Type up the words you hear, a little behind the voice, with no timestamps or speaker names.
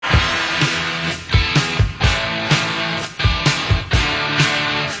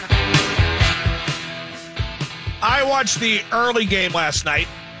watched the early game last night,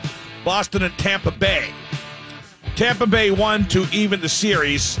 Boston and Tampa Bay. Tampa Bay won to even the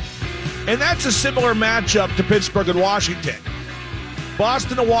series, and that's a similar matchup to Pittsburgh and Washington.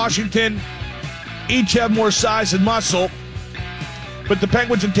 Boston and Washington each have more size and muscle, but the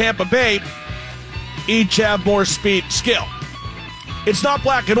Penguins and Tampa Bay each have more speed and skill. It's not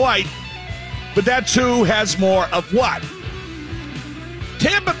black and white, but that's who has more of what.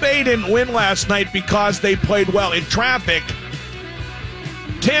 Tampa Bay didn't win last night because they played well in traffic.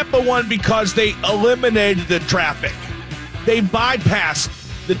 Tampa won because they eliminated the traffic. They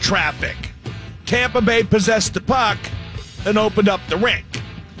bypassed the traffic. Tampa Bay possessed the puck and opened up the rink.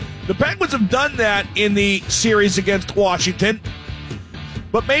 The Penguins have done that in the series against Washington,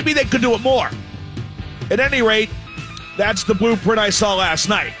 but maybe they could do it more. At any rate, that's the blueprint I saw last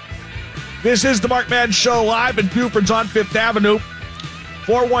night. This is the Mark Madden Show live in Buford's on 5th Avenue.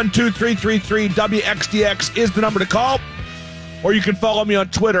 412-333-WXDX is the number to call, or you can follow me on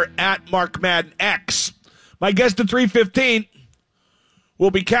Twitter at MarkMaddenX. My guest at 3:15 will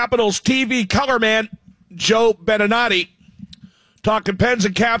be Capitals TV color man Joe Beninati. Talking Pens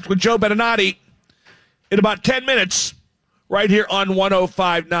and Caps with Joe Beninati in about 10 minutes right here on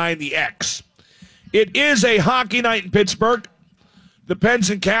 105.9 The X. It is a hockey night in Pittsburgh. The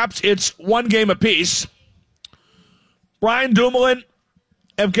Pens and Caps, it's one game apiece. Brian Dumoulin,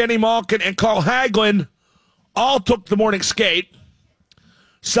 Evgeny Malkin, and Carl Hagelin all took the morning skate.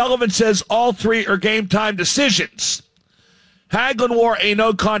 Sullivan says all three are game-time decisions. Hagelin wore a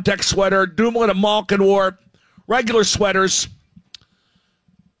no-contact sweater. Dumoulin and Malkin wore regular sweaters.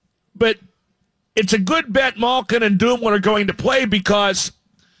 But it's a good bet Malkin and Dumoulin are going to play because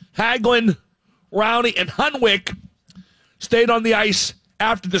Hagelin, Rowney, and Hunwick stayed on the ice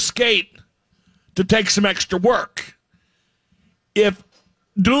after the skate to take some extra work. If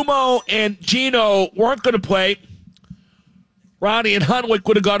Dumo and Gino weren't going to play, Rowney and Hunwick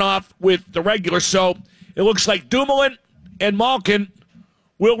would have gone off with the regular. So it looks like Dumoulin and Malkin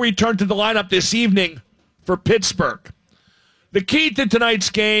will return to the lineup this evening for Pittsburgh. The key to tonight's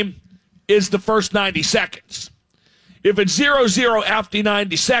game is the first 90 seconds. If it's 0-0 after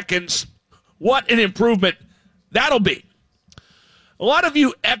 90 seconds, what an improvement that'll be. A lot of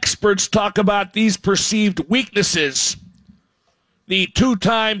you experts talk about these perceived weaknesses the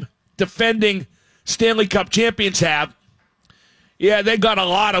two-time defending Stanley Cup champions have. Yeah, they got a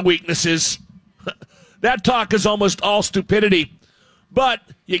lot of weaknesses. That talk is almost all stupidity. But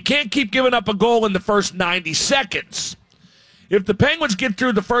you can't keep giving up a goal in the first 90 seconds. If the Penguins get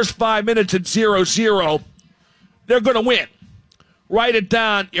through the first 5 minutes at 0-0, they're going to win. Write it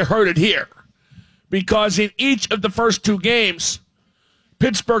down. You heard it here. Because in each of the first two games,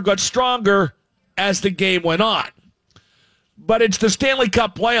 Pittsburgh got stronger as the game went on. But it's the Stanley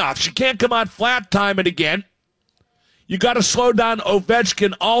Cup playoffs. You can't come out flat time it again. You got to slow down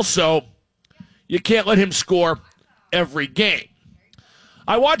Ovechkin also. You can't let him score every game.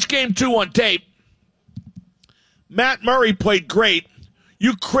 I watched game 2 on tape. Matt Murray played great.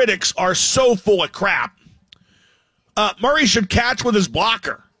 You critics are so full of crap. Murray should catch with his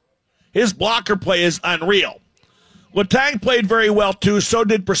blocker. His blocker play is unreal. Letang played very well too, so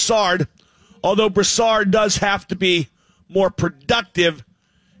did Brassard, although Brassard does have to be more productive.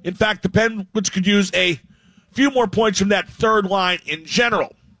 In fact, the Penguins could use a few more points from that third line in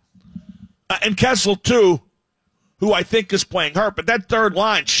general. And Kessel, too, who I think is playing hurt. But that third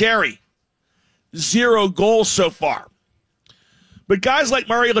line, Sherry, 0 goals so far. But guys like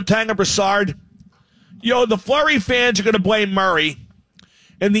Murray, Letang, and Brassard, the Fleury fans are going to blame Murray,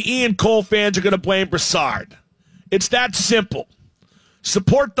 and the Ian Cole fans are going to blame Brassard. It's that simple.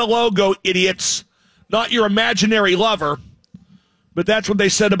 Support the logo, idiots, not your imaginary lover. But that's what they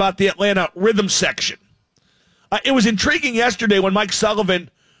said about the Atlanta rhythm section. It was intriguing yesterday when Mike Sullivan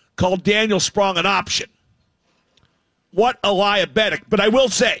called Daniel Sprong an option. What a diabetic. But I will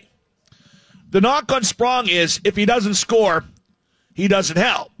say, the knock on Sprong is if he doesn't score, he doesn't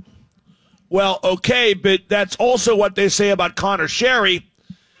help. Well, okay, but that's also what they say about Connor Sherry,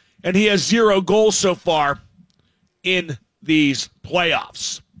 and he has 0 goals so far in these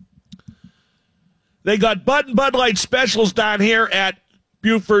playoffs. They got Bud and Bud Light specials down here at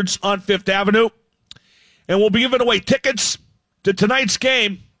Buford's on 5th Avenue. And we'll be giving away tickets to tonight's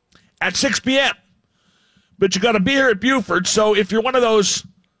game at 6 p.m. But you got to be here at Buford, so if you're one of those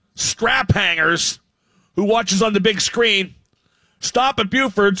strap hangers who watches on the big screen, stop at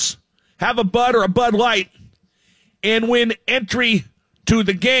Buford's, have a Bud or a Bud Light, and win entry to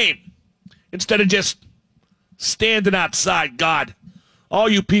the game instead of just standing outside. God, all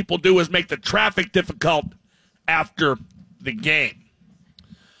you people do is make the traffic difficult after the game.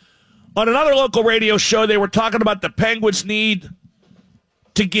 On another local radio show, they were talking about the Penguins' need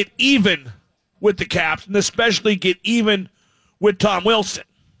to get even with the Caps, and especially get even with Tom Wilson.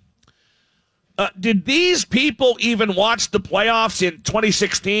 Did these people even watch the playoffs in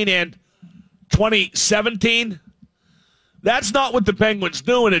 2016 and 2017? That's not what the Penguins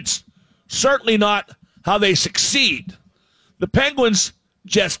do, and it's certainly not how they succeed. The Penguins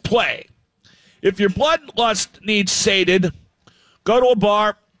just play. If your bloodlust needs sated, go to a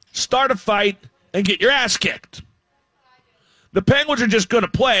bar, start a fight, and get your ass kicked. The Penguins are just going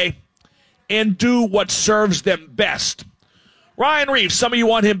to play and do what serves them best. Ryan Reeves, some of you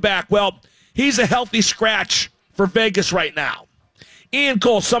want him back. Well, he's a healthy scratch for Vegas right now. Ian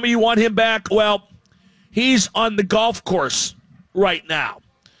Cole, some of you want him back. Well, he's on the golf course right now.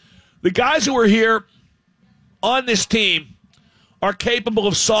 The guys who are here on this team are capable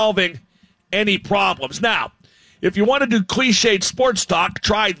of solving any problems. Now, if you want to do cliched sports talk,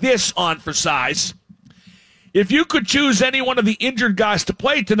 try this on for size. If you could choose any one of the injured guys to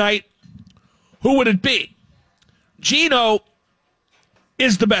play tonight, who would it be? Gino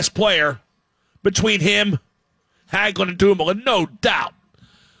is the best player between him, Hagelin, and Dumoulin, no doubt.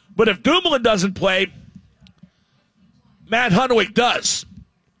 But if Dumoulin doesn't play, Matt Hunwick does.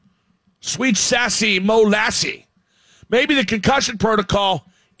 Sweet, sassy Mo Lassie. Maybe the concussion protocol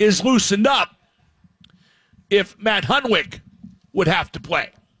is loosened up if Matt Hunwick would have to play.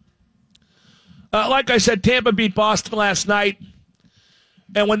 Like I said, Tampa beat Boston last night.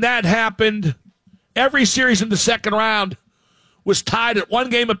 And when that happened, every series in the second round was tied at one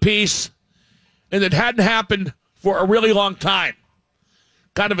game apiece, and it hadn't happened for a really long time.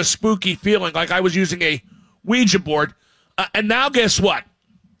 Kind of a spooky feeling, like I was using a Ouija board. And now guess what?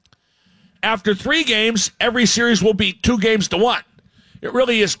 After 3 games, every series will be 2-1. It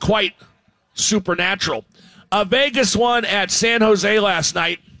really is quite supernatural. Vegas won at San Jose last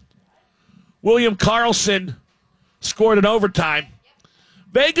night. William Karlsson scored in overtime.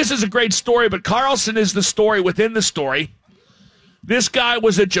 Vegas is a great story, but Karlsson is the story within the story. This guy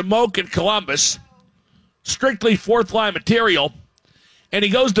was a Jamoke in Columbus, strictly fourth-line material, and he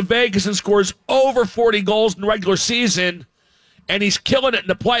goes to Vegas and scores over 40 goals in the regular season, and he's killing it in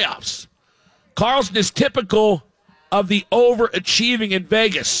the playoffs. Karlsson is typical of the overachieving in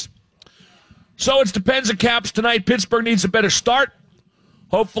Vegas. So it depends on Caps tonight. Pittsburgh needs a better start.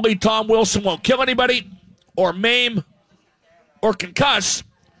 Hopefully Tom Wilson won't kill anybody or maim or concuss,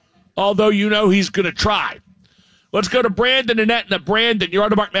 although you know he's going to try. Let's go to Brandon and Etna. Brandon, you're on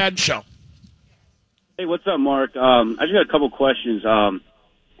the Mark Madden Show. Hey, what's up, Mark? I just got a couple questions.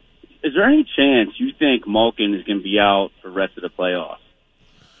 Is there any chance you think Malkin is going to be out for the rest of the playoffs?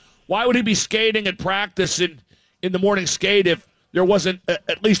 Why would he be skating at practice in the morning skate if there wasn't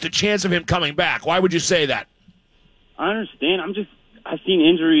at least a chance of him coming back? Why would you say that? I understand. I've seen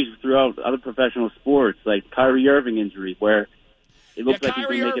injuries throughout other professional sports, like Kyrie Irving injury, where it looks like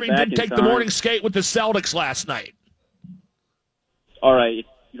Kyrie he's going to make Irving it back didn't take the morning skate with the Celtics last night. All right, if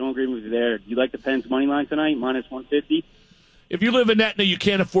you don't agree with me there, do you like the Pens money line tonight, minus 150? If you live in Etna, you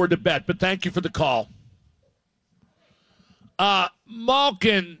can't afford to bet, but thank you for the call.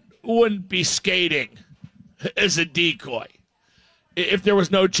 Malkin wouldn't be skating as a decoy if there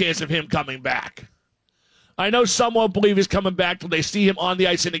was no chance of him coming back. I know some won't believe he's coming back till they see him on the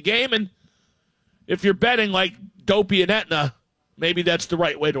ice in a game, and if you're betting like Dopey and Etna, maybe that's the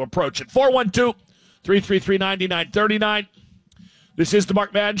right way to approach it. 412-333-9939. This is the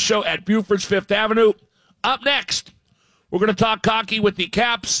Mark Madden Show at Buford's Fifth Avenue. Up next, we're going to talk hockey with the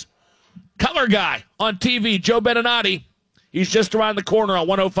Caps color guy on TV, Joe Beninati. He's just around the corner on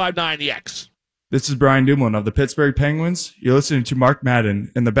 105.9 The X. This is Brian Dumoulin of the Pittsburgh Penguins. You're listening to Mark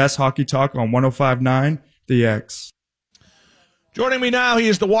Madden and the best hockey talk on 105.9 The X. Joining me now, he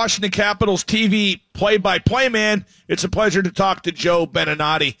is the Washington Capitals TV play-by-play man. It's a pleasure to talk to Joe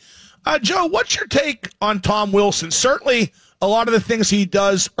Beninati. Joe, what's your take on Tom Wilson? Certainly, a lot of the things he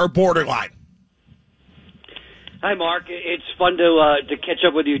does are borderline. Hi, Mark. It's fun to catch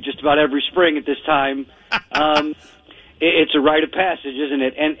up with you just about every spring at this time. It's a rite of passage, isn't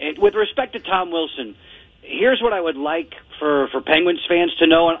it? And with respect to Tom Wilson, here's what I would like for Penguins fans to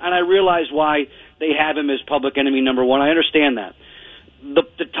know, and I realize why they have him as public enemy number one. I understand that.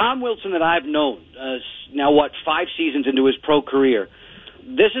 The Tom Wilson that I've known, now 5 seasons into his pro career,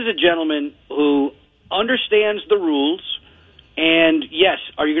 this is a gentleman who understands the rules, and yes,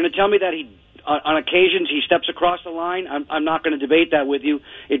 are you going to tell me that he, on occasions, he steps across the line? I'm not going to debate that with you.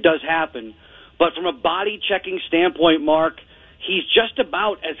 It does happen. But from a body-checking standpoint, Mark, he's just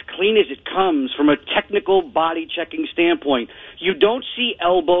about as clean as it comes from a technical body-checking standpoint. You don't see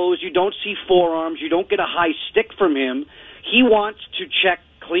elbows. You don't see forearms. You don't get a high stick from him. He wants to check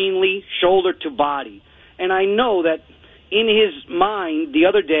cleanly, shoulder to body. And I know that in his mind the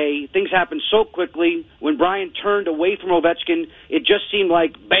other day, things happened so quickly. When Brian turned away from Ovechkin, it just seemed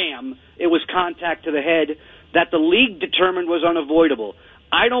like, bam, it was contact to the head that the league determined was unavoidable.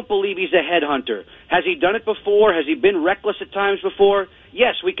 I don't believe he's a headhunter. Has he done it before? Has he been reckless at times before?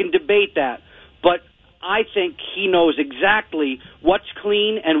 Yes, we can debate that. But I think he knows exactly what's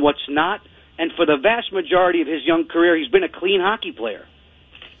clean and what's not. And for the vast majority of his young career, he's been a clean hockey player.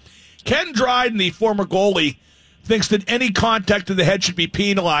 Ken Dryden, the former goalie, thinks that any contact to the head should be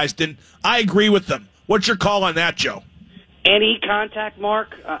penalized, and I agree with them. What's your call on that, Joe? Any contact,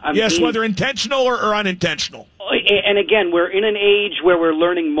 Mark? Yes, whether intentional or unintentional. And again, we're in an age where we're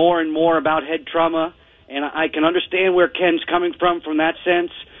learning more and more about head trauma, and I can understand where Ken's coming from that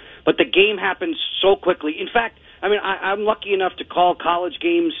sense, but the game happens so quickly. In fact, I mean, I'm lucky enough to call college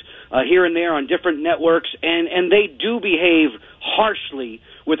games here and there on different networks, and they do behave harshly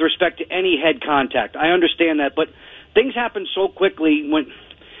with respect to any head contact. I understand that, but things happen so quickly when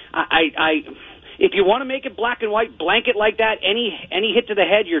if you want to make it black and white, blanket like that, any hit to the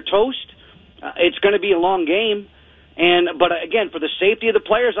head, you're toast. It's going to be a long game, but again, for the safety of the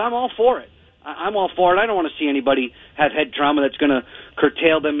players, I'm all for it. I'm all for it. I don't want to see anybody have head trauma that's going to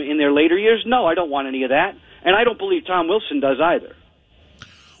curtail them in their later years. No, I don't want any of that, and I don't believe Tom Wilson does either.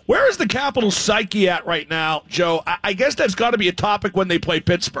 Where is the Capitals' psyche at right now, Joe? I guess that's got to be a topic when they play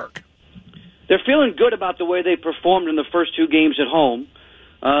Pittsburgh. They're feeling good about the way they performed in the first two games at home.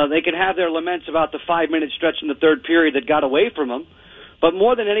 They can have their laments about the 5-minute stretch in the third period that got away from them. But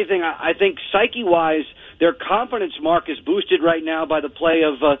more than anything, I think psyche-wise, their confidence mark is boosted right now by the play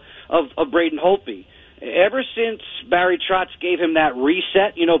of Braden Holtby. Ever since Barry Trotz gave him that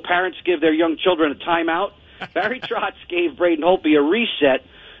reset, you know, parents give their young children a timeout. Barry Trotz gave Braden Holtby a reset,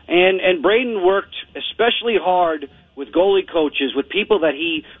 and Braden worked especially hard with goalie coaches, with people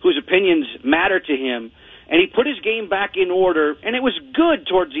whose opinions matter to him, and he put his game back in order, and it was good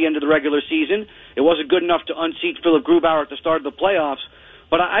towards the end of the regular season. It wasn't good enough to unseat Philip Grubauer at the start of the playoffs,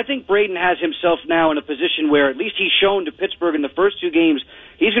 but I think Braden has himself now in a position where at least he's shown to Pittsburgh in the first two games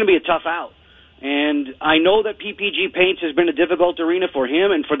he's going to be a tough out. And I know that PPG Paints has been a difficult arena for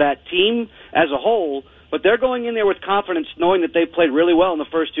him and for that team as a whole, but they're going in there with confidence knowing that they've played really well in the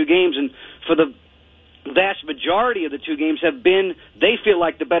first two games, and for the vast majority of the two games they feel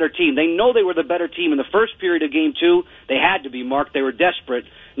like the better team. They know they were the better team in the first period of Game 2. They had to be, Mark. They were desperate.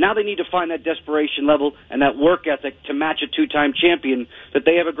 Now they need to find that desperation level and that work ethic to match a two-time champion that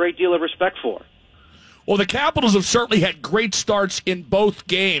they have a great deal of respect for. Well, the Capitals have certainly had great starts in both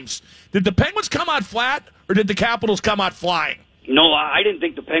games. Did the Penguins come out flat, or did the Capitals come out flying? No, I didn't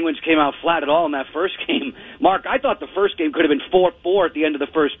think the Penguins came out flat at all in that first game. Mark, I thought the first game could have been 4-4 at the end of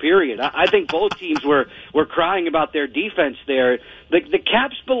the first period. I think both teams were crying about their defense there. The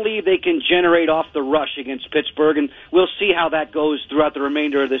Caps believe they can generate off the rush against Pittsburgh, and we'll see how that goes throughout the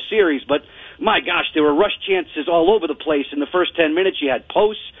remainder of the series. But, my gosh, there were rush chances all over the place in the first 10 minutes. You had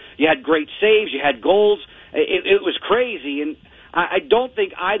posts, you had great saves, you had goals. It was crazy, and I don't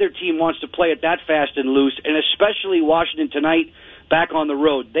think either team wants to play it that fast and loose, and especially Washington tonight back on the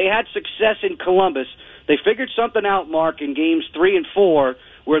road. They had success in Columbus. They figured something out, Mark, in games 3 and 4,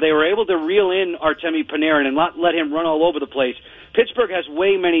 where they were able to reel in Artemi Panarin and not let him run all over the place. Pittsburgh has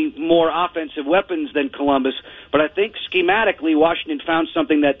way many more offensive weapons than Columbus, but I think schematically Washington found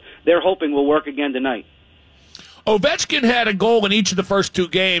something that they're hoping will work again tonight. Ovechkin had a goal in each of the first two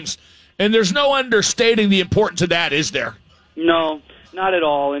games, and there's no understating the importance of that, is there? No, not at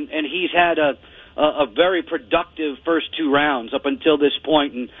all. And he's had a very productive first two rounds up until this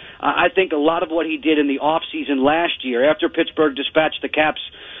point. And I think a lot of what he did in the offseason last year, after Pittsburgh dispatched the Caps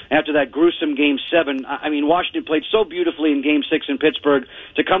after that gruesome Game 7, I mean, Washington played so beautifully in Game 6 in Pittsburgh.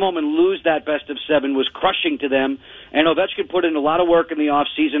 To come home and lose that best of 7 was crushing to them. And Ovechkin put in a lot of work in the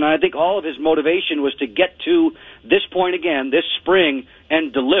offseason. I think all of his motivation was to get to this point again, this spring,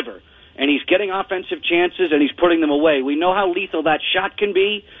 and deliver. And he's getting offensive chances, and he's putting them away. We know how lethal that shot can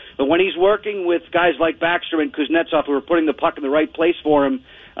be, but when he's working with guys like Backstrom and Kuznetsov who are putting the puck in the right place for him,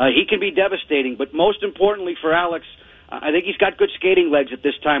 he can be devastating. But most importantly for Alex, I think he's got good skating legs at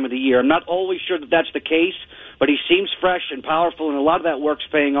this time of the year. I'm not always sure that that's the case, but he seems fresh and powerful, and a lot of that work's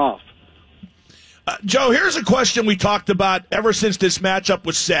paying off. Joe, here's a question we talked about ever since this matchup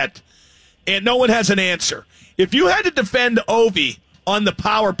was set, and no one has an answer. If you had to defend Ovi on the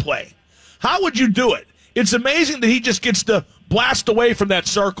power play, how would you do it? It's amazing that he just gets to blast away from that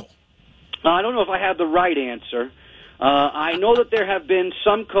circle. I don't know if I have the right answer. I know that there have been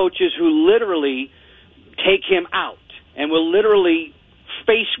some coaches who literally take him out and will literally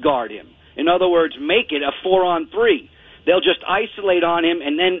face guard him. In other words, make it a 4-on-3. They'll just isolate on him,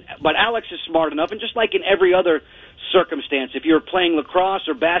 but Alex is smart enough, and just like in every other circumstance, if you're playing lacrosse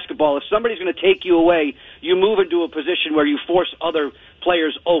or basketball, if somebody's going to take you away, you move into a position where you force other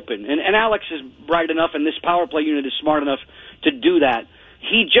players open. And Alex is bright enough, and this power play unit is smart enough to do that.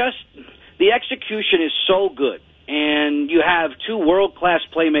 The execution is so good. And you have two world-class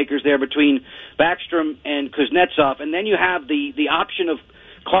playmakers there between Backstrom and Kuznetsov, and then you have the option of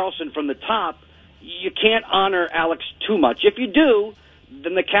Carlson from the top. You can't honor Alex too much. If you do,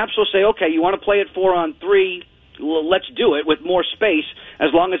 then the Caps will say, okay, you want to play it 4-on-3, well, let's do it with more space,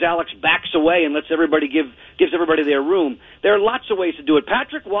 as long as Alex backs away and gives everybody their room. There are lots of ways to do it.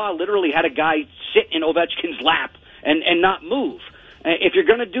 Patrick Waugh literally had a guy sit in Ovechkin's lap and not move. If you're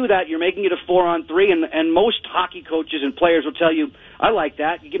going to do that, you're making it a 4-on-3, and most hockey coaches and players will tell you, I like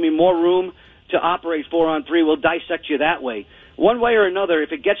that. You give me more room to operate 4-on-3, we'll dissect you that way. One way or another,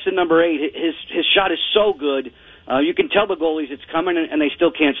 if it gets to number 8, his shot is so good, you can tell the goalies it's coming, and they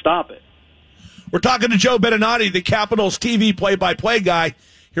still can't stop it. We're talking to Joe Beninati, the Capitals TV play-by-play guy,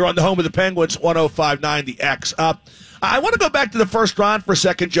 here on the home of the Penguins, 105.9 The X. I want to go back to the first round for a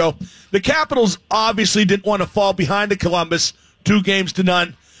second, Joe. The Capitals obviously didn't want to fall behind to Columbus,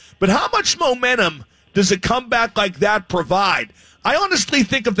 2-0. But how much momentum does a comeback like that provide? I honestly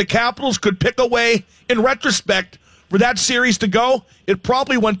think if the Capitals could pick a way, in retrospect, for that series to go, it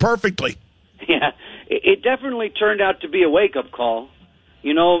probably went perfectly. Yeah, it definitely turned out to be a wake-up call.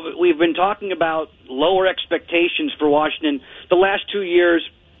 You know, we've been talking about lower expectations for Washington. The last 2 years,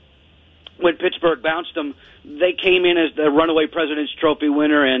 when Pittsburgh bounced them, they came in as the runaway President's Trophy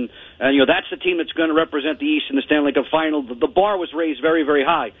winner, and that's the team that's going to represent the East in the Stanley Cup Final. The bar was raised very, very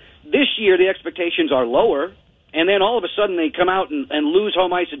high. This year, the expectations are lower, and then all of a sudden they come out and lose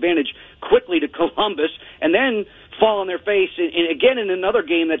home ice advantage quickly to Columbus, and then fall on their face again in another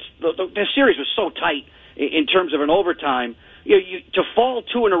game the series was so tight in terms of an overtime. To fall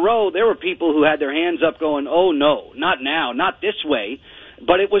 2 in a row, there were people who had their hands up going, oh, no, not now, not this way.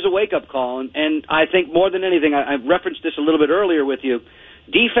 But it was a wake-up call, and I think more than anything, I referenced this a little bit earlier with you,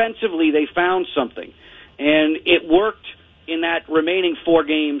 defensively they found something, and it worked in that remaining 4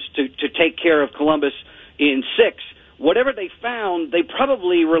 games to take care of Columbus in 6. Whatever they found, they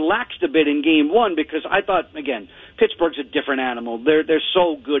probably relaxed a bit in Game 1 because I thought, again, Pittsburgh's a different animal. They're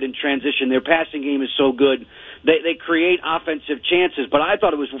so good in transition. Their passing game is so good. They create offensive chances, but I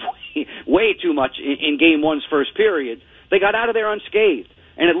thought it was way too much in Game 1's first period. They got out of there unscathed,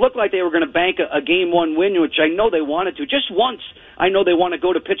 and it looked like they were going to bank a Game 1 win, which I know they wanted to. Just once, I know they want to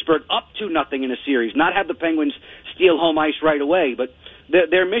go to Pittsburgh up 2-0 in a series, not have the Penguins steal home ice right away. But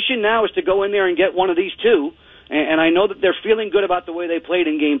their mission now is to go in there and get one of these two, and I know that they're feeling good about the way they played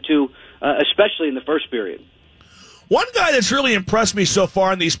in Game 2, especially in the first period. One guy that's really impressed me so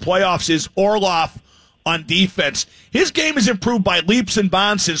far in these playoffs is Orlov on defense. His game has improved by leaps and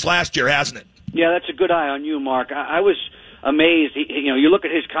bounds since last year, hasn't it? Yeah, that's a good eye on you, Mark. I was amazed. You look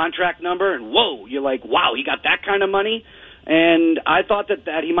at his contract number, and whoa, you're like, wow, he got that kind of money? And I thought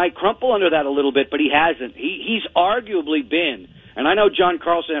that he might crumple under that a little bit, but he hasn't. He's arguably been, and I know John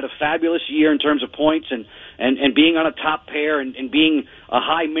Carlson had a fabulous year in terms of points and being on a top pair and being a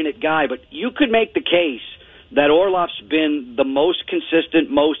high-minute guy, but you could make the case that Orlov's been the most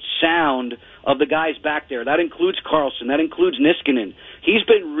consistent, most sound of the guys back there. That includes Carlson. That includes Niskanen. He's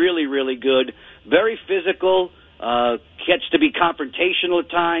been really, really good, very physical, gets to be confrontational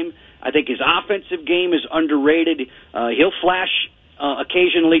at times. I think his offensive game is underrated. He'll flash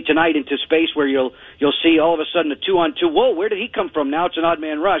occasionally tonight into space where you'll see all of a sudden a 2-on-2. Whoa, where did he come from? Now it's an odd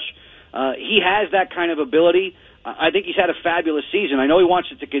man rush. He has that kind of ability. I think he's had a fabulous season. I know he wants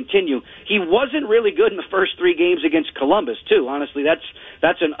it to continue. He wasn't really good in the first 3 games against Columbus, too. Honestly,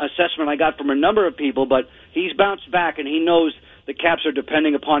 that's an assessment I got from a number of people, but he's bounced back, and he knows the Caps are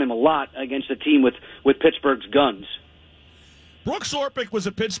depending upon him a lot against a team with Pittsburgh's guns. Brooks Orpik was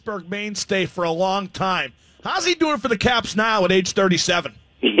a Pittsburgh mainstay for a long time. How's he doing for the Caps now at age 37?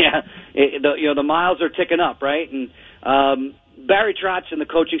 Yeah, the miles are ticking up, right? And Barry Trotz and the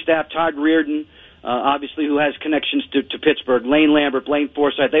coaching staff, Todd Reardon, obviously, who has connections to Pittsburgh, Lane Lambert, Blaine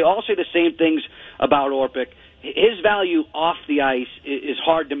Forsythe, they all say the same things about Orpik. His value off the ice is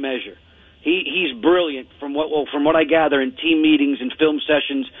hard to measure. He's brilliant from what I gather in team meetings and film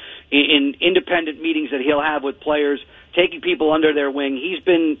sessions, in independent meetings that he'll have with players, taking people under their wing. He's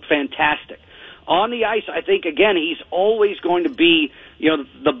been fantastic. On the ice, I think, again, he's always going to be,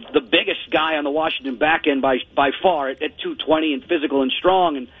 the biggest guy on the Washington back end by far at 220 and physical and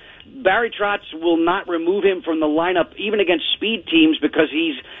strong. And Barry Trotz will not remove him from the lineup, even against speed teams, because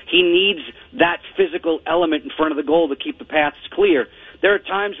he needs that physical element in front of the goal to keep the paths clear. There are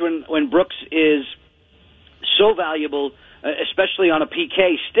times when Brooks is so valuable, especially on a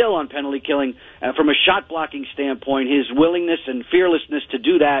PK, still on penalty killing. From a shot blocking standpoint, his willingness and fearlessness to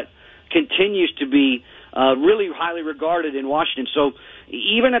do that continues to be really highly regarded in Washington. So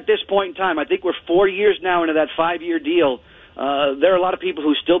even at this point in time, I think we're 4 years now into that 5-year deal. There are a lot of people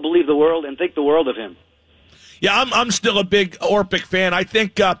who still believe the world and think the world of him. Yeah, I'm still a big Orpik fan. I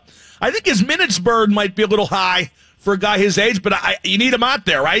think his minutes burden might be a little high for a guy his age, but you need him out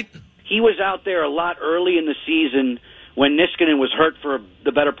there, right? He was out there a lot early in the season when Niskanen was hurt for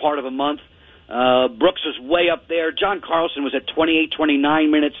the better part of a month. Brooks was way up there. John Carlson was at 28,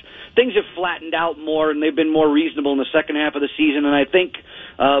 29 minutes. Things have flattened out more, and they've been more reasonable in the second half of the season. And I think,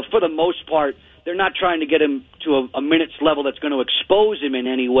 for the most part, they're not trying to get him to a minutes level that's going to expose him in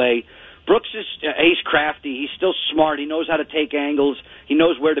any way. Brooks he's crafty. He's still smart. He knows how to take angles. He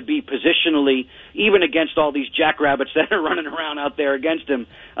knows where to be positionally, even against all these jackrabbits that are running around out there against him.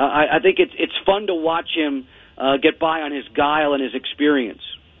 I think it's fun to watch him get by on his guile and his experience.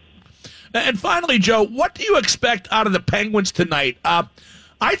 And finally, Joe, what do you expect out of the Penguins tonight?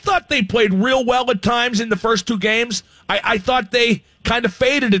 I thought they played real well at times in the first two games. I thought they kind of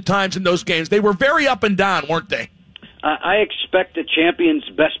faded at times in those games. They were very up and down, weren't they? I expect the champion's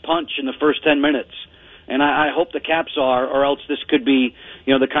best punch in the first 10 minutes, and I hope the Caps are, or else this could be,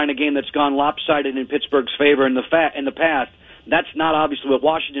 the kind of game that's gone lopsided in Pittsburgh's favor in the past. That's not obviously what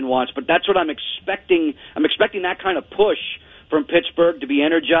Washington wants, but that's what I'm expecting. I'm expecting that kind of push from Pittsburgh to be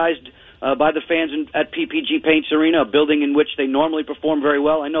energized by the fans at PPG Paints Arena, a building in which they normally perform very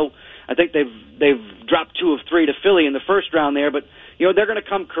well. I think they've dropped 2 of 3 to Philly in the first round there, but they're going to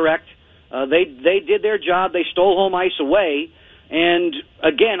come correct. They did their job. They stole home ice away. And,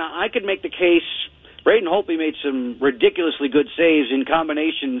 again, I could make the case Braden Holtby made some ridiculously good saves in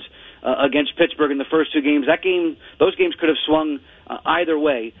combinations against Pittsburgh in the first 2 games. Those games could have swung either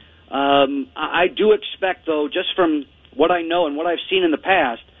way. I do expect, though, just from what I know and what I've seen in the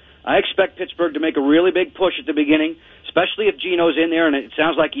past, I expect Pittsburgh to make a really big push at the beginning, especially if Gino's in there, and it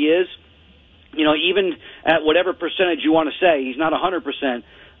sounds like he is. Even at whatever percentage you want to say, he's not 100%.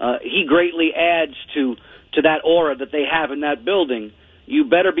 He greatly adds to that aura that they have in that building. You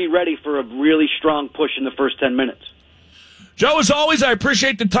better be ready for a really strong push in the first 10 minutes. Joe, as always, I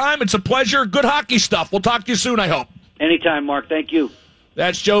appreciate the time. It's a pleasure. Good hockey stuff. We'll talk to you soon, I hope. Anytime, Mark. Thank you.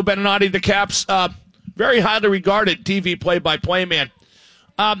 That's Joe Beninati, the Caps. Very highly regarded TV play-by-play man.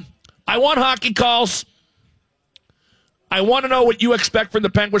 I want hockey calls. I want to know what you expect from the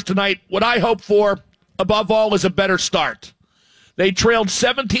Penguins tonight. What I hope for, above all, is a better start. They trailed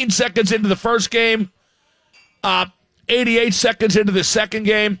 17 seconds into the first game, 88 seconds into the second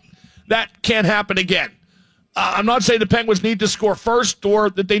game. That can't happen again. I'm not saying the Penguins need to score first or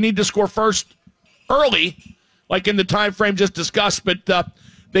that they need to score first early, like in the time frame just discussed, but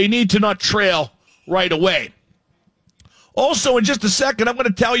they need to not trail right away. Also, in just a second, I'm going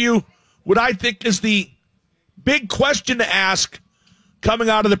to tell you what I think is the big question to ask coming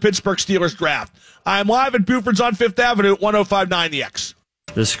out of the Pittsburgh Steelers draft. I'm live at Buford's on 5th Avenue at 105.9 The X.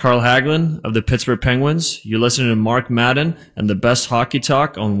 This is Carl Hagelin of the Pittsburgh Penguins. You're listening to Mark Madden and the best hockey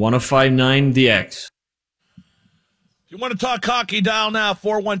talk on 105.9 The X. If you want to talk hockey, dial now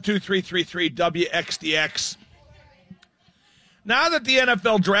 412-333-WXDX. Now that the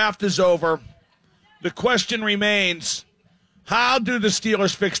NFL draft is over, the question remains, how do the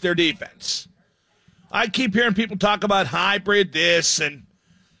Steelers fix their defense? I keep hearing people talk about hybrid this and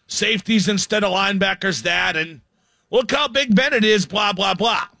safeties instead of linebackers that, and look how Big Bennett is, blah, blah,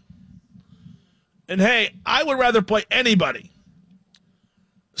 blah. And, hey, I would rather play anybody,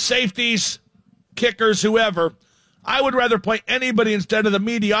 safeties, kickers, whoever. I would rather play anybody instead of the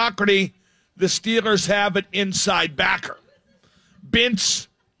mediocrity the Steelers have at inside backer. Bintz,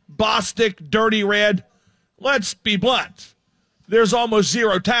 Bostic, Dirty Red. Let's be blunt. There's almost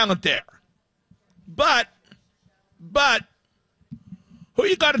zero talent there. But, who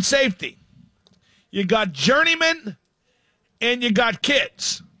you got at safety? You got journeymen and you got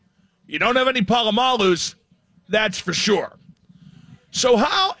kids. You don't have any Palomalus, that's for sure. So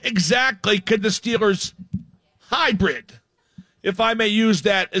how exactly could the Steelers hybrid, if I may use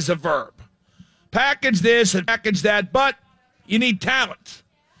that as a verb, package this and package that, but you need talent.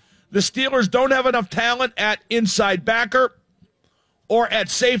 The Steelers don't have enough talent at inside backer or at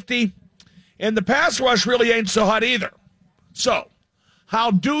safety, and the pass rush really ain't so hot either. So,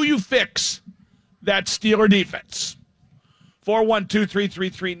 how do you fix that Steeler defense?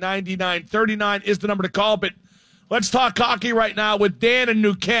 412-333-9939 is the number to call, but let's talk hockey right now with Dan in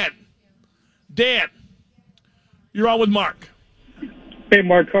New Kent. Dan, you're on with Mark. Hey,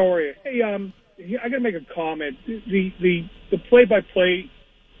 Mark, how are you? Hey, I got to make a comment. The play-by-play,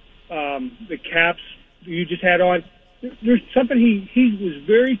 the Caps you just had on, there's something he was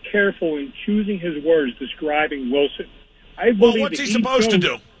very careful in choosing his words describing Wilson. I believe Well, what's he supposed to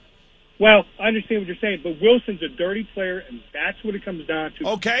do? Well, I understand what you're saying, but Wilson's a dirty player, and that's what it comes down to.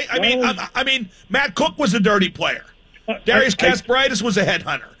 Okay, I mean, Matt Cook was a dirty player. Darius Kasparaitis was a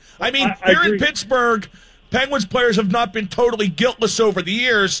headhunter. I mean, here in Pittsburgh, Penguins players have not been totally guiltless over the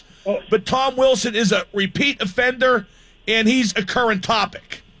years, but Tom Wilson is a repeat offender, and he's a current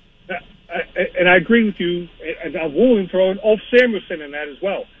topic. And I agree with you, and I'm willing to throw in Ulf Samuelsson in that as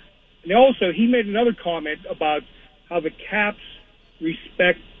well. And also, he made another comment about how the Caps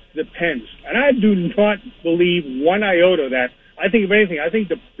respect the Pens. And I do not believe one iota of that. I think, if anything, I think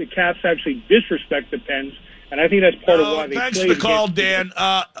the Caps actually disrespect the Pens, and I think that's part of why they thanks play. for the call, Dan.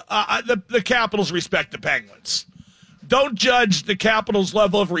 The Capitals respect the Penguins. Don't judge the Capitals'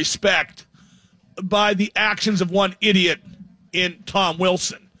 level of respect by the actions of one idiot in Tom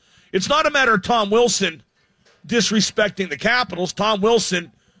Wilson. It's not a matter of Tom Wilson disrespecting the Capitals. Tom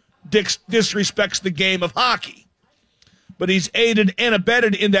Wilson disrespects the game of hockey. But he's aided and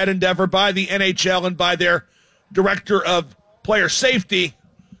abetted in that endeavor by the NHL and by their director of player safety,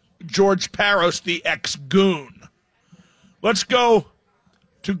 George Paros, the ex-goon. Let's go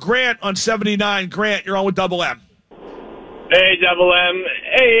to Grant on 79. Grant, you're on with Double M. Hey, Double M.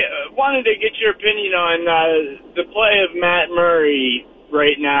 Hey, wanted to get your opinion on the play of Matt Murray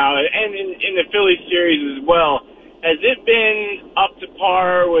right now, and in the Philly series as well. Has it been up to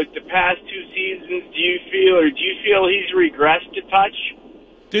par with the past two seasons, do you feel he's regressed a touch?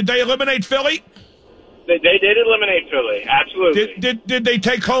 Did they eliminate Philly? They did eliminate Philly, absolutely. Did they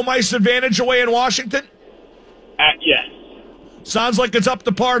take home ice advantage away in Washington? Yes. Sounds like it's up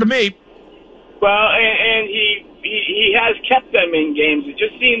to par to me. Well, and he has kept them in games. It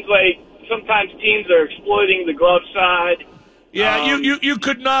just seems like sometimes teams are exploiting the glove side. Yeah, you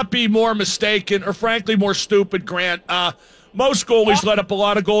could not be more mistaken or, frankly, more stupid, Grant. Most goalies let up a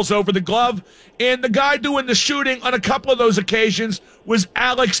lot of goals over the glove, and the guy doing the shooting on a couple of those occasions was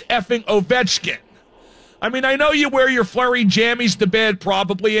Alex effing Ovechkin. I mean, I know you wear your flurry jammies to bed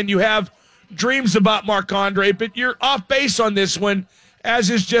probably, and you have dreams about Marc-Andre, but you're off base on this one, as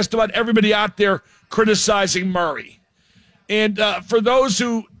is just about everybody out there criticizing Murray. And for those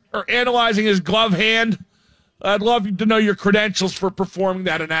who are analyzing his glove hand, I'd love to know your credentials for performing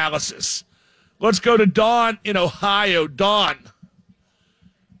that analysis. Let's go to Don in Ohio. Don,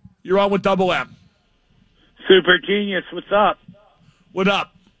 you're on with Double M. Super Genius, what's up? What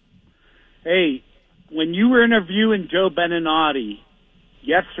up? Hey, when you were interviewing Joe Beninati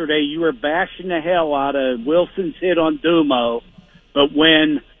yesterday, you were bashing the hell out of Wilson's hit on Dumo, but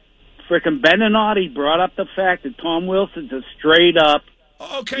when frickin' Beninati brought up the fact that Tom Wilson's a straight up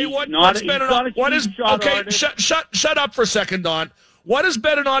okay, what's Beninati? What is okay? Shut up for a second, Don. What is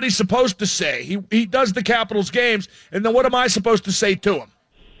Beninati supposed to say? He does the Capitals games, and then what am I supposed to say to him?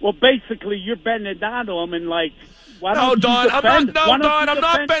 Well, basically, you're bending down to him and like, why no, don't Don, you defend?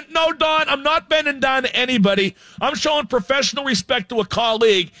 I'm not bending down to anybody. I'm showing professional respect to a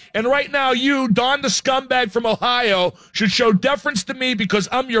colleague, and right now, you, Don, the scumbag from Ohio, should show deference to me because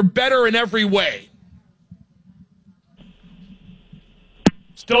I'm your better in every way.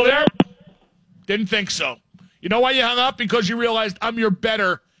 Still there? Didn't think so. You know why you hung up? Because you realized I'm your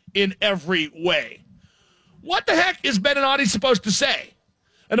better in every way. What the heck is Beninati supposed to say?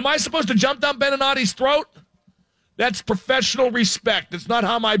 And am I supposed to jump down Beninati's throat? That's professional respect. It's not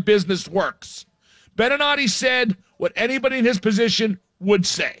how my business works. Beninati said what anybody in his position would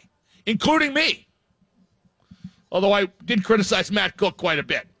say, including me. Although I did criticize Matt Cook quite a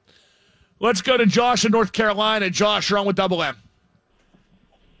bit. Let's go to Josh in North Carolina. Josh, you're on with Double M.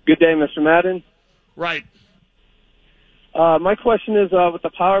 Good day, Mr. Madden. Right. My question is, with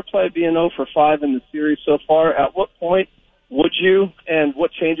the power play being 0 for 5 in the series so far, at what point would you and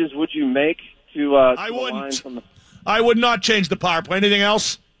what changes would you make to I wouldn't. I would not change the power play. Anything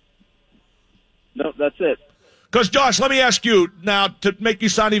else? No, that's it. Because, Josh, let me ask you now to make you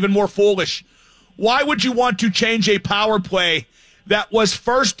sound even more foolish. Why would you want to change a power play that was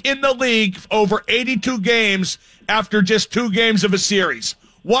first in the league over 82 games after just 2 games of a series?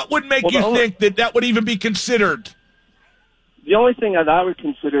 What would make you think that would even be considered? The only thing that I would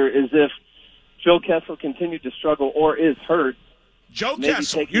consider is if Joe Kessel continued to struggle or is hurt. Joe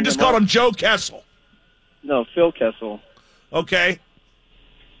Kessel? You just called him Joe Kessel. No, Phil Kessel. Okay.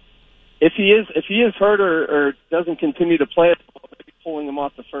 If he is hurt or doesn't continue to play, maybe pulling him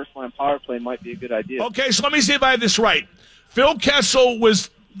off the first line power play might be a good idea. Okay, so let me see if I have this right. Phil Kessel was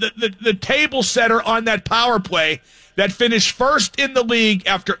the table setter on that power play that finished first in the league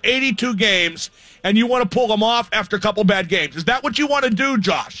after 82 games, and you want to pull him off after a couple bad games. Is that what you want to do,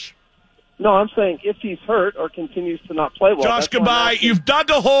 Josh? No, I'm saying if he's hurt or continues to not play well. Josh, goodbye. You've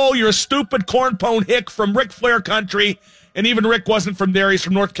dug a hole. You're a stupid cornpone hick from Ric Flair country. And even Rick wasn't from there. He's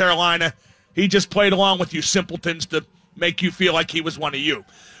from North Carolina. He just played along with you simpletons to make you feel like he was one of you.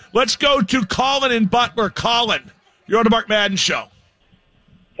 Let's go to Colin in Butler. Colin, you're on the Mark Madden Show.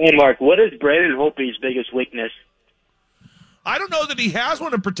 Hey, Mark, what is Brandon Holtby's biggest weakness? I don't know that he has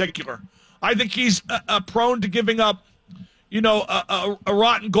one in particular. I think he's prone to giving up, a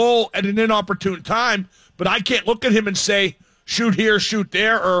rotten goal at an inopportune time. But I can't look at him and say, shoot here, shoot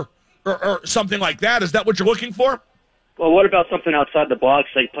there, or something like that. Is that what you're looking for? Well, what about something outside the box,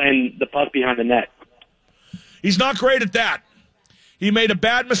 like playing the puck behind the net? He's not great at that. He made a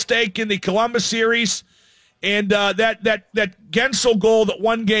bad mistake in the Columbus series, and that Gensel goal that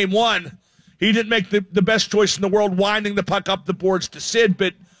won Game 1, he didn't make the best choice in the world, winding the puck up the boards to Sid,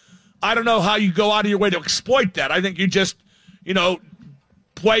 but I don't know how you go out of your way to exploit that. I think you just,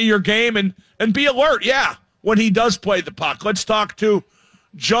 play your game and be alert, when he does play the puck. Let's talk to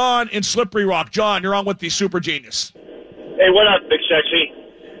John in Slippery Rock. John, you're on with the Super Genius. Hey, what up, Big Sexy?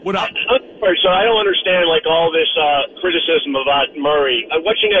 What up? So I don't understand all this criticism about Murray.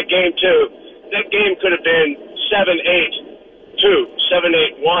 Watching that game too, that game could have been 7-8-2,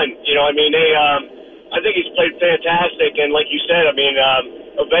 7-8-1. I think he's played fantastic, and like you said,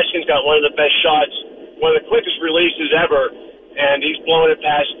 Ovechkin's got one of the best shots, one of the quickest releases ever, and he's blowing it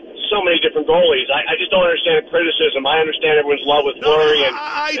past so many different goalies. I just don't understand the criticism. I understand everyone's in love with Fleury.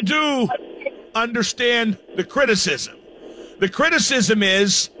 I do understand the criticism. The criticism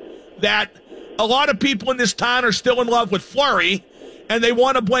is that a lot of people in this town are still in love with Fleury, and they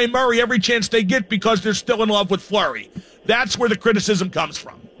want to blame Murray every chance they get because they're still in love with Fleury. That's where the criticism comes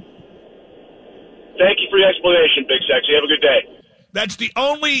from. Thank you for the explanation, Big Sexy. Have a good day. That's the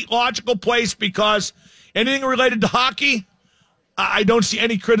only logical place, because anything related to hockey, I don't see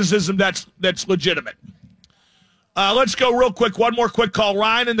any criticism that's legitimate. Let's go real quick. One more quick call.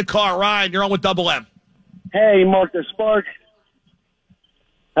 Ryan in the car. Ryan, you're on with Double M. Hey, Mark the Spark.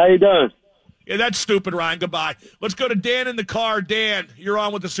 How you doing? Yeah, that's stupid, Ryan. Goodbye. Let's go to Dan in the car. Dan, you're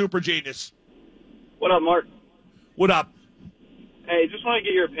on with the Super Genius. What up, Mark? What up? Hey, just want to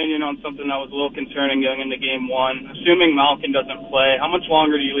get your opinion on something that was a little concerning going into Game 1. Assuming Malkin doesn't play, how much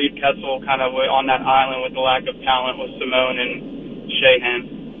longer do you leave Kessel kind of on that island with the lack of talent with Simone and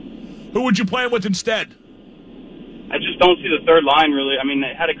Sheahan? Who would you play with instead? I just don't see the third line, really.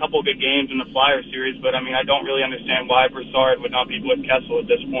 They had a couple of good games in the Flyer series, but, I don't really understand why Brassard would not be with Kessel at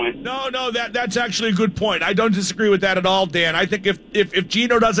this point. No, that's actually a good point. I don't disagree with that at all, Dan. I think if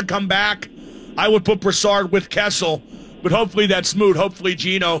Gino doesn't come back, I would put Brassard with Kessel, but hopefully that's moot. Hopefully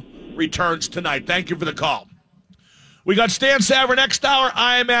Gino returns tonight. Thank you for the call. We got Stan Savran next hour.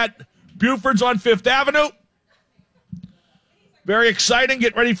 I am at Buford's on 5th Avenue. Very exciting.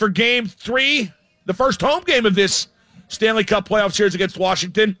 Get ready for Game 3, the first home game of this Stanley Cup playoff series against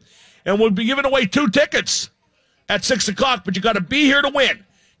Washington. And we'll be giving away 2 tickets at 6 o'clock, but you got to be here to win.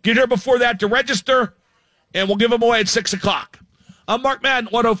 Get here before that to register, and we'll give them away at 6 o'clock. I'm Mark Madden,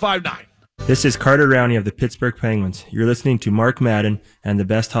 105.9. This is Carter Rowney of the Pittsburgh Penguins. You're listening to Mark Madden and the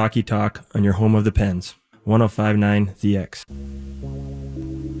best hockey talk on your home of the Pens, 105.9 The X.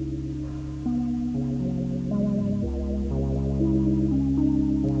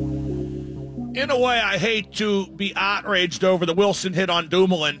 In a way, I hate to be outraged over the Wilson hit on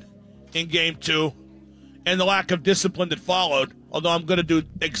Dumoulin in Game 2 and the lack of discipline that followed, although I'm going to do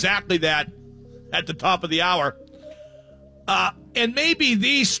exactly that at the top of the hour. And maybe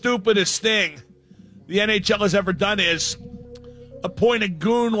the stupidest thing the NHL has ever done is appoint a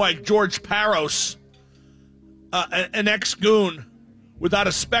goon like George Parros, an ex-goon, without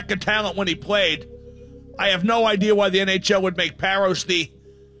a speck of talent when he played. I have no idea why the NHL would make Parros the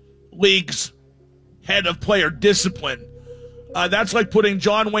league's head of player discipline. That's like putting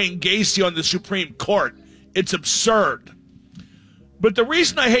John Wayne Gacy on the Supreme Court. It's absurd. But the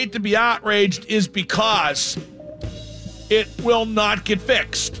reason I hate to be outraged is because it will not get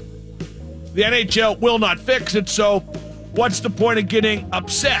fixed. The NHL will not fix it, so what's the point of getting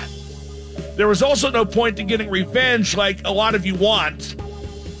upset? There is also no point in getting revenge like a lot of you want.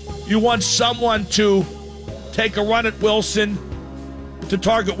 You want someone to take a run at Wilson, to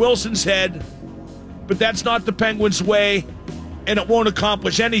target Wilson's head, but that's not the Penguins' way, and it won't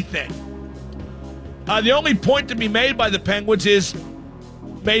accomplish anything. The only point to be made by the Penguins is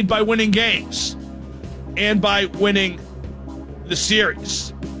made by winning games and by winning the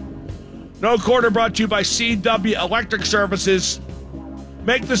series. No Quarter brought to you by CW Electric Services.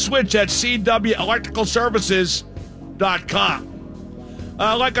 Make the switch at CWElectricalServices.com.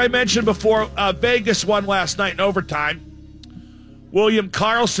 Like I mentioned before, Vegas won last night in overtime. William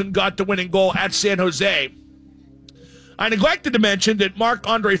Karlsson got the winning goal at San Jose. I neglected to mention that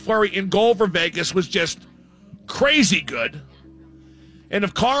Marc-Andre Fleury in goal for Vegas was just crazy good. And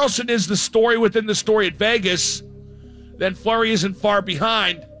if Karlsson is the story within the story at Vegas, then Fleury isn't far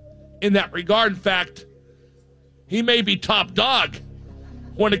behind in that regard. In fact, he may be top dog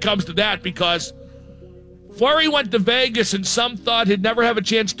when it comes to that, because Fleury went to Vegas and some thought he'd never have a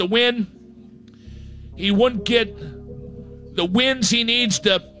chance to win. He wouldn't get the wins he needs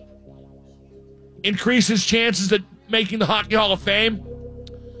to increase his chances at making the Hockey Hall of Fame.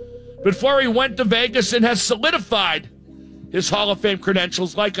 But Fleury went to Vegas and has solidified his Hall of Fame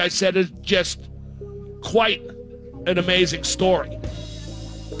credentials. Like I said, it's just quite an amazing story.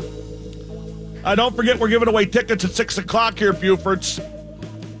 Don't forget, we're giving away tickets at 6 o'clock here at Buford's.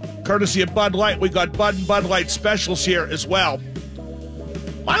 Courtesy of Bud Light. We got Bud and Bud Light specials here as well.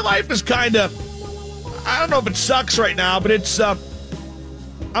 My life is kind of, I don't know if it sucks right now, but it's, I'm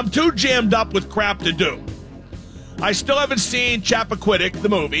too jammed up with crap to do. I still haven't seen Chappaquiddick, the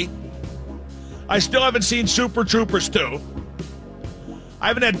movie. I still haven't seen Super Troopers 2. I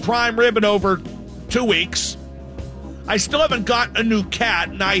haven't had prime rib in over 2 weeks. I still haven't got a new cat,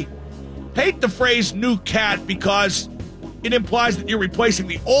 and I hate the phrase new cat because it implies that you're replacing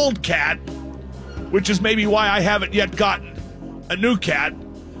the old cat, which is maybe why I haven't yet gotten a new cat.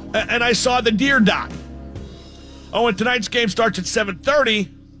 And I saw the deer die. Oh, and tonight's game starts at 7:30,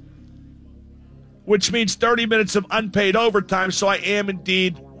 which means 30 minutes of unpaid overtime, so I am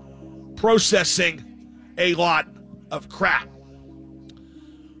indeed processing a lot of crap.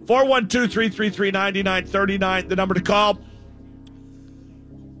 412-333-9939, the number to call.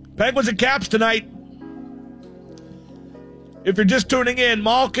 Penguins and Caps tonight. If you're just tuning in,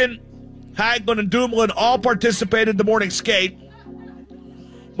 Malkin, Hagelin, and Dumoulin all participated in the morning skate.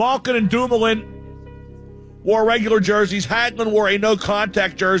 Malkin and Dumoulin wore regular jerseys. Hagelin wore a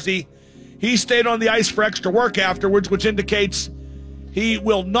no-contact jersey. He stayed on the ice for extra work afterwards, which indicates he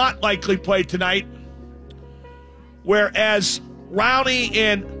will not likely play tonight. Whereas Rowney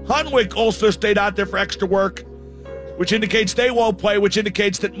and Hunwick also stayed out there for extra work, which indicates they won't play, which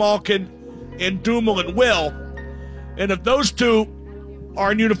indicates that Malkin and Dumoulin will. And if those two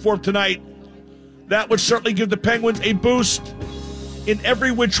are in uniform tonight, that would certainly give the Penguins a boost in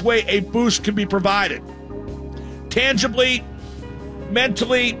every which way a boost can be provided. Tangibly,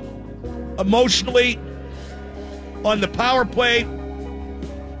 mentally, emotionally, on the power play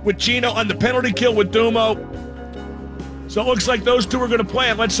with Gino, on the penalty kill with Dumo. So it looks like those two are going to play,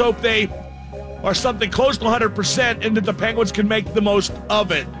 and let's hope they are something close to 100% and that the Penguins can make the most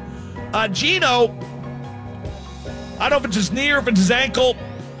of it. Gino, I don't know if it's his knee or if it's his ankle.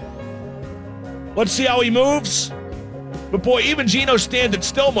 Let's see how he moves. But boy, even Gino standing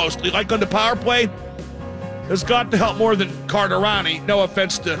still mostly, like on the power play, has got to help more than Carter Rowney. No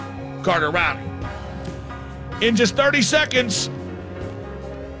offense to Carter Rowney. In just 30 seconds,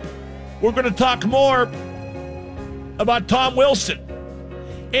 we're going to talk more about Tom Wilson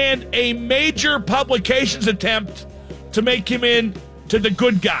and a major publications attempt to make him into the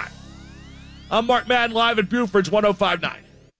good guy. I'm Mark Madden, live at Buford's 105.9.